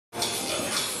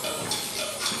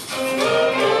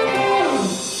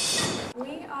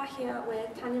here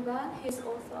with Tanya Byrne, who's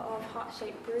author of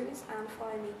Heart-Shaped Bruise and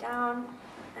Follow Me Down,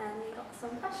 and we've got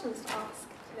some questions to ask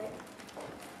today.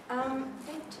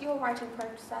 Did your writing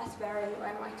process vary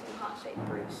when writing Heart-Shaped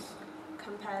Bruise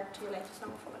compared to your latest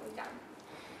novel, Follow Me Down?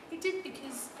 It did,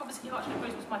 because obviously Heart-Shaped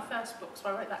Bruise was my first book, so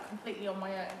I wrote that completely on my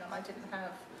own, and I didn't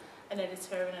have an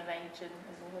editor and an agent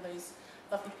and all of those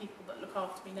lovely people that look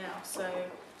after me now. So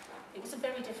it was a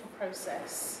very different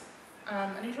process,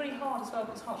 and it was really hard as well,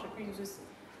 because Heart-Shaped Bruise was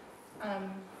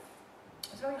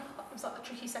very hard. It was like the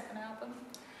tricky second album.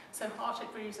 So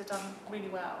Heart-Shaped Bruise had done really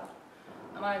well,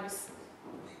 and I was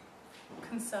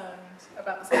concerned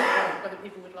about the second book, whether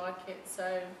people would like it. So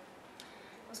it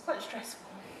was quite stressful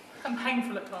and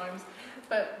painful at times,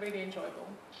 but really enjoyable.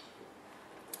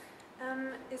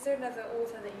 Is there another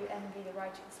author that you envy the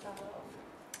writing style of?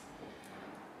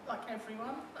 Like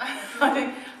everyone.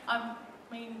 I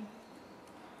mean,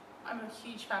 I'm a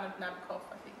huge fan of Nabokov.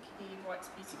 I think he writes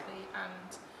beautifully,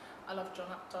 and I love John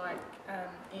Updike and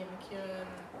Ian McEwan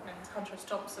and Hunter S.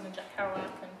 Thompson and Jack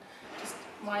Kerouac, and just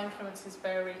my influences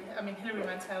vary. I mean, Hilary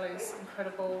Mantel is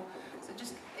incredible, so it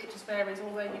just varies.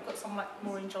 Although you've got someone like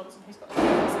Maureen Johnson who's got a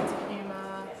real sense of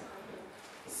humour.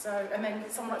 So, and then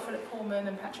someone like Philip Pullman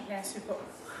and Patrick Ness who've got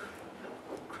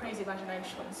crazy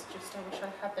imaginations. Just I wish I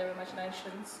had their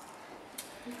imaginations.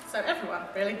 So everyone,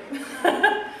 really.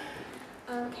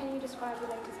 Can you describe your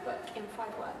latest book in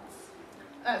 5 words?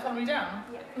 Follow Me Down?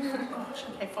 Yeah. Gosh,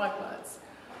 okay, 5 words.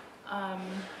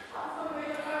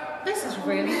 This is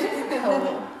really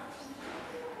difficult.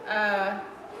 I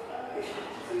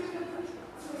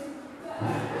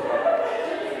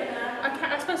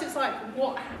suppose it's like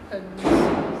what happened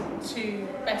to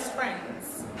best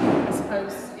friends, I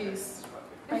suppose, is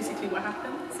basically what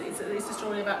happens. It's a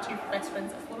story about 2 best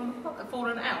friends that have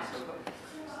fallen out.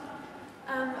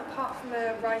 Apart from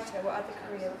a writer, what other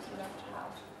career would you love to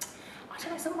have? I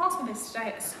don't know, someone asked me this today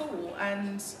at school,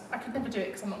 and I could never do it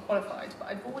because I'm not qualified, but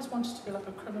I've always wanted to be like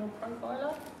a criminal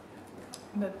profiler.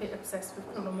 I'm a bit obsessed with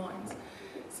Criminal Minds.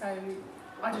 So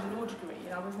I did a law degree,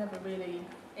 and I was never really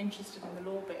interested in the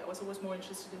law bit. I was always more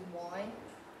interested in why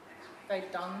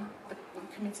they'd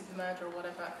committed the murder or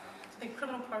whatever. So I think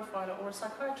criminal profiler or a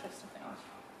psychiatrist, I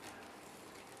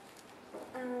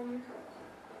think.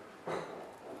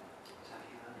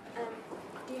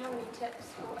 Do you have any tips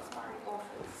for aspiring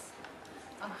authors?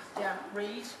 Yeah,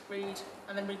 read,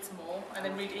 and then read some more, and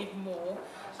then read even more.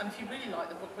 And if you really like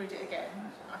the book, read it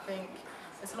again. I think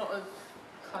there's a lot of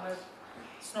kind of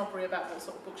snobbery about what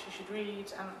sort of books you should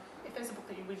read, and if there's a book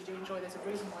that you really do enjoy, there's a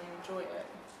reason why you enjoy it.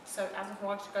 So as a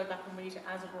writer, go back and read it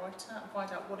as a writer and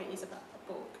find out what it is about the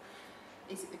book.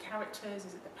 Is it the characters?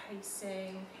 Is it the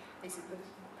pacing? Is it the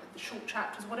short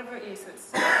chapters? Whatever it is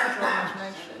that's your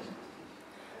imagination.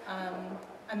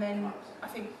 And then I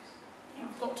think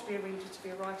you've got to be a reader to be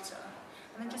a writer,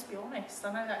 and then just be honest.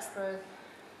 I know that's the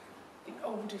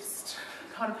oldest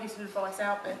kind of piece of advice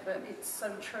out there, but it's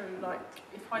so true. Like,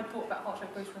 if I thought about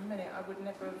Heart-Shaped Bruise for a minute, I would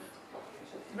never have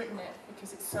written it,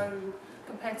 because it's so,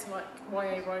 compared to like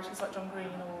YA writers like John Green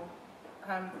or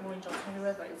Maureen Johnson or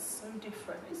whoever, it's so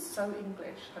different, it's so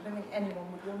English. I don't think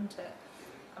anyone would want it,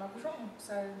 and I was wrong,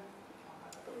 so.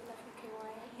 But we're definitely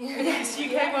YA. Yes,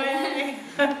 UK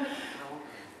YA.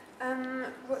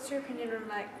 What's your opinion on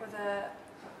whether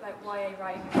YA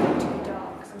writing is too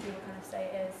dark? Some people kind of say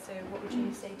it is. So what would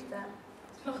you say to them?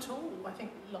 Not at all. I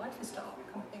think life is dark.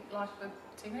 I think life for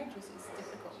teenagers is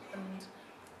difficult, and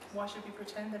why should we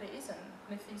pretend that it isn't?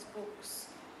 And if these books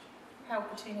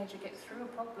help a teenager get through a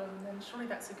problem, then surely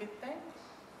that's a good thing.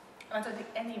 And I don't think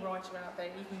any writer out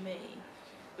there, even me,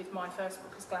 with my first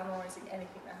book, is glamorising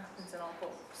anything that happens in our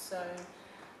books. So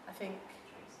I think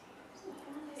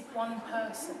if one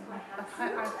person, I had a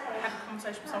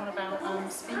conversation with someone about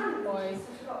Speak by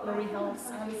Laurie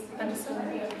Henderson. If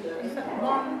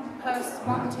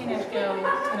one teenage girl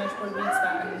or teenage boy reads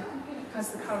that and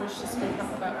has the courage to speak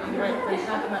up about being raped, then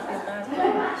how can that be a bad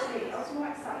thing?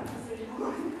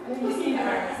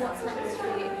 What's next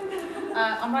for you?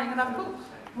 I'm writing another book.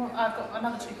 Well, I've got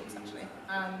another 2 books actually.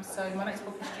 So my next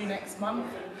book is due next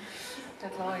month.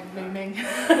 Deadline looming.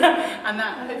 And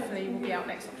that hopefully will be out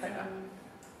next October.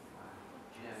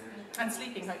 And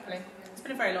sleeping, hopefully. It's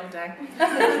been a very long day.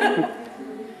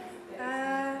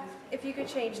 If you could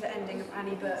change the ending of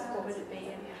any book, what would it be,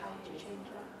 and how would you change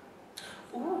it?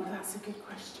 Oh, that's a good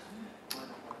question.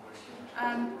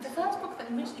 The first book that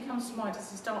immediately comes to mind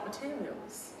is Dark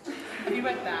Materials. Have you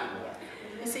read that?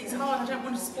 You see, it's hard, I don't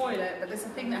want to spoil it, but there's a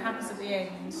thing that happens at the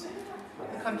end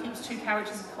that kind of keeps 2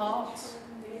 characters apart.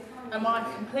 And while I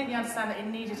completely understand that it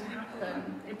needed to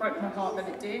happen, it broke my heart that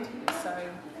it did. So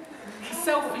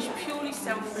selfish, purely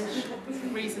selfish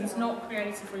reasons, not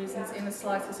creative reasons in the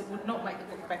slightest. It would not make the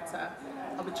book better.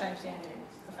 I would change the ending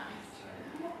of that.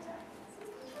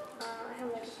 I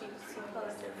have like a few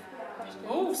superlative questions.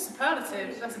 Oh,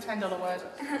 superlative. That's a $10 word.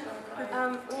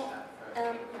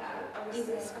 What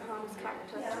easiest and hardest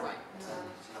character to write?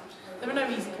 There are no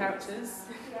easy characters,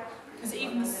 because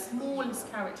even the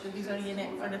smallest character who's only in it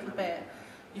for a little bit,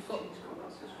 you've got,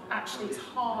 actually it's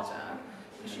harder,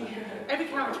 because every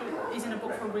character is in a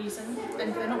book for a reason, and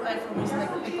if they're not there for a reason,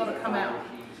 they've got to come out.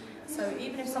 So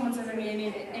even if someone's only in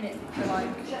it for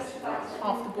like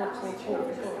half the book or a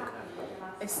quarter of the book,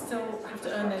 they still have to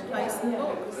earn their place in the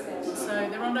book. So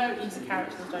there are no easy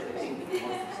characters, I don't think.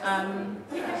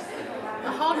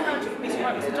 A hard character for me to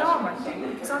write was a drama, I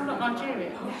think, because I'm not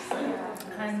Nigerian.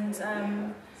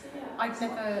 And I've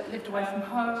never lived away from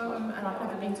home, and I've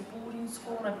never been to boarding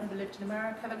school, and I've never lived in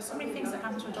America. There were so many things that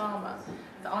happened to a drama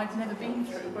that I'd never been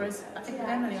through, whereas I think with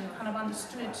Emily I kind of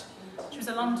understood. She was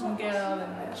a London girl,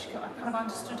 and I kind of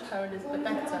understood her a little bit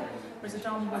better, whereas the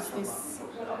drama was this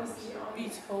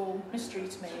beautiful mystery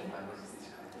to me.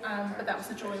 But that was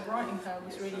the joy of writing her,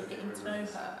 was really getting to know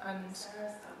her and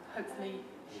hopefully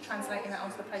translating that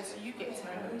onto the place so you get to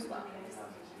know her as well.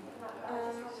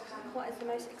 What is the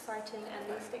most exciting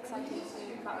and least exciting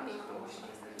thing about being an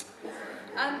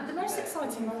author? The most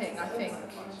exciting thing, I think,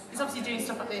 is obviously doing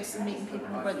stuff like this and meeting people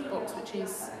who've read the books, which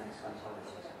is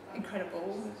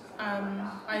incredible.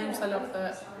 I also love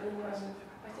that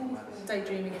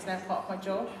daydreaming is now part of my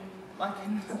job. I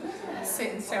can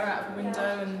sit and stare out of the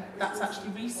window, and that's actually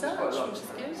research, which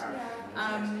is good.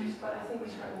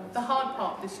 The hard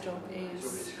part of this job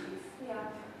is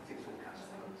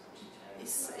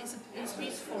it's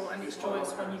beautiful and it's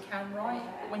joyous when you can write,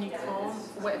 but when you can't,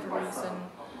 for whatever reason,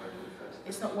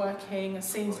 it's not working, a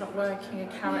scene's not working, a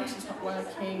character's not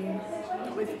working.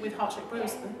 With Heart-Shaped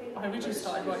Bruise, I originally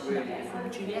started writing that book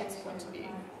from Juliet's point of view.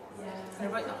 And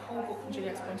I wrote the whole book from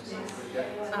Juliet's point of view.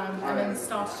 And then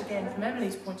started again from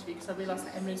Emily's point of view, because I realised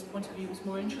that Emily's point of view was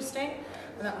more interesting.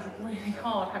 And that was really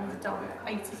hard, having to dump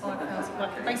 85,000,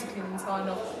 like basically an entire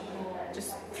novel,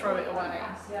 just throw it away.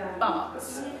 But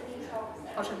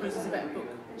Heart-Shaped Bruise is a better book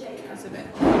because of it.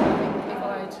 I think if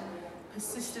I'd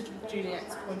persisted with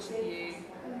Juliet's point of view,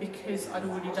 because I'd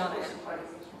already done it,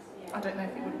 I don't know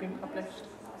if it would have been published.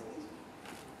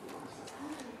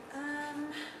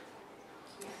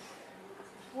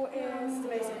 What is the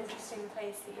most interesting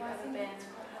place that you've ever been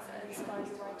that inspired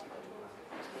your writing?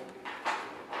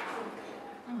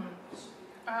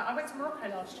 I went to Morocco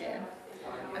last year,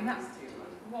 and that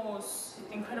was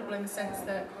incredible in the sense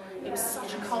that it was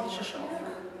such a culture shock.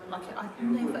 Like, I'd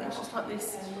never, it's just like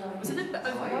this, I was a little bit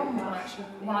overwhelmed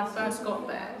when I first got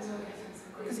there,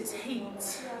 because it's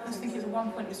heat. I was thinking at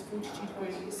one point it was 42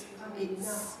 degrees.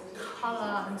 It's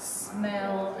colour and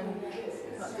smell and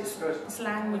like this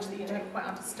language that you don't quite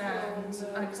understand.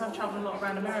 And because I've travelled a lot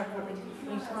around America,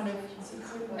 and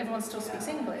everyone still speaks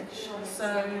English.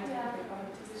 So,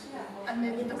 and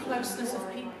then the closeness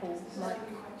of people, like,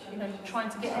 you know, trying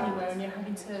to get anywhere and you're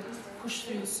having to push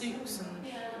through the soups, and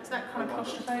so that kind of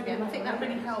claustrophobia. And I think that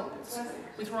really helped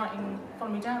with writing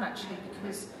Follow Me Down, actually,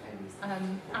 because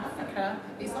Africa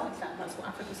is like that. That's what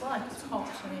Africa's like. It's hot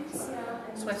and it's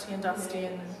sweaty and dusty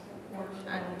and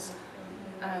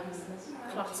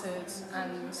cluttered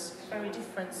and very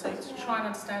different. So to try and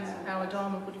understand how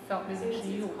Adama would have felt moving to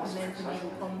New York and then from New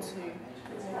York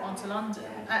onto London.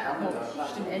 Well,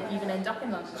 she didn't even end up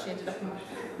in London. She ended up in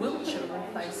Wiltshire of all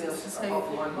places. So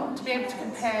to be able to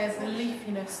compare the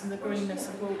leafiness and the greenness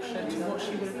of Wiltshire to what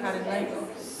she would have had in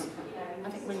Lagos, I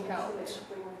think really helped.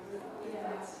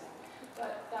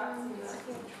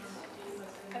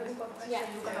 We've got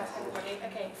everybody.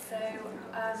 Okay, so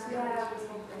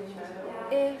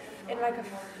if in like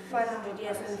 500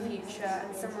 years in the future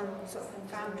and someone sort of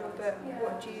found your book,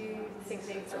 what do you think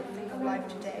they sort of think of life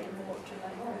today, and what do you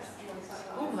like?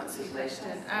 Oh, that's a good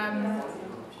question.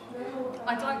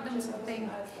 I'd like them to think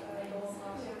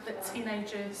that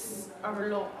teenagers are a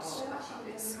lot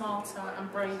smarter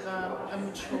and braver and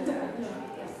mature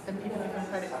than people give them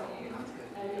credit for,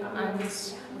 and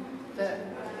that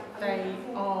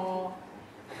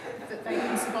they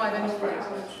can survive anything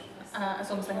as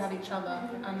long as they have each other.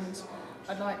 And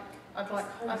I'd like that.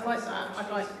 I'd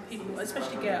like people,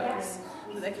 especially girls,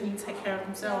 that they can take care of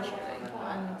themselves, really,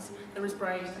 and they're as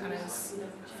brave and as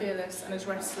fearless and as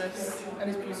restless and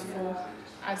as beautiful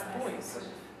as the boys.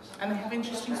 And they have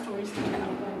interesting stories to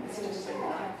tell.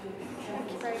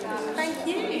 Thank you very much. Thank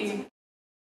you.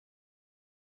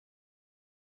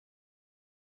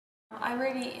 I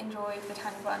really enjoyed the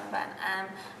Tanya Byrne event.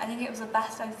 I think it was the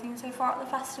best I've seen so far at the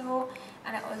festival,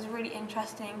 and it was really really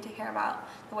interesting to hear about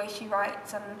the way she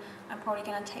writes, and I'm probably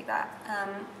going to take that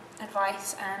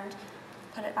advice and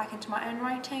put it back into my own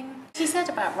writing. She said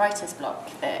about writer's block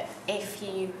that if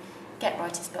you get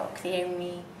writer's block, the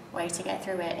only way to get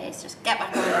through it is just get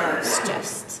back on the horse,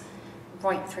 just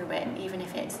write through it, even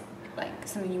if it's like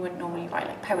something you wouldn't normally write,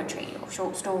 like poetry or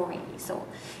short stories or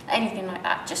anything like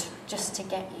that, just to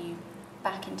get you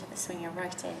back into the swing of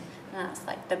writing. And that's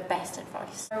like the best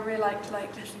advice. I really liked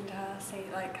listening to her say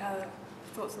like her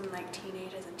thoughts on like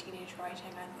teenagers and teenage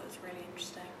writing. I thought it was really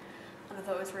interesting, and I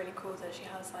thought it was really cool that she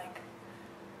has like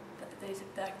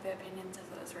the opinions. I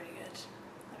thought it was really good.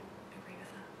 I agree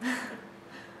with her.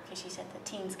 Because she said that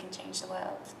teens can change the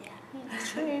world. Yeah, that's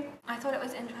true. I thought it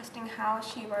was interesting how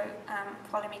she wrote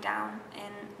Follow Me Down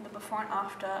in the before and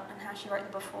after, and how she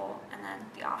wrote the before and then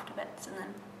the after bits, and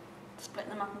then split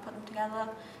them up and put them together,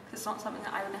 because it's not something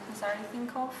that I would necessarily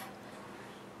think of.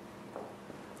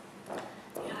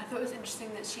 Yeah, I thought it was interesting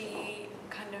that she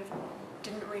kind of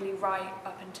didn't really write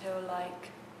up until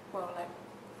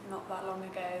not that long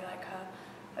ago. Like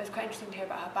it was quite interesting to hear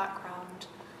about her background,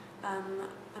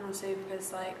 and also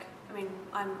because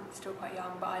I'm still quite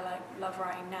young, but I love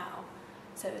writing now,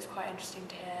 so it was quite interesting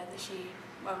to hear that she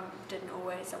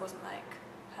that wasn't like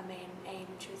her main aim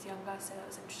when she was younger. So that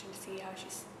was interesting to see how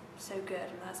she's so good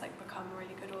and has become a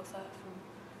really good author from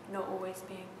not always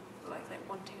being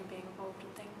wanting and being involved in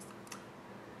things.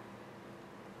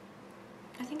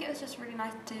 I think it was just really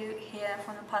nice to hear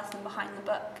from the person behind the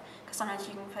book, because sometimes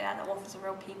you can forget that authors are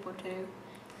real people too.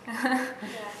 Yeah,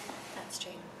 that's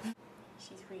true.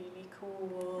 She's really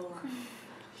cool.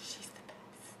 She's the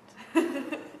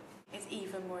best. It's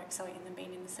even more exciting than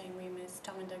being in the same room as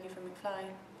Tom and Dougie from McFly.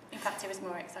 In fact, it was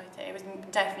more exciting. It was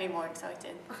definitely more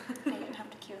exciting. You didn't have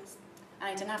to queue us. And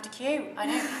I didn't have to queue, I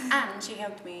know. And she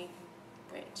hugged me,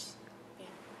 which,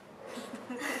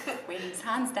 yeah, wins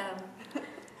hands down.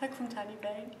 Hug from Tanya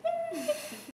Byrne.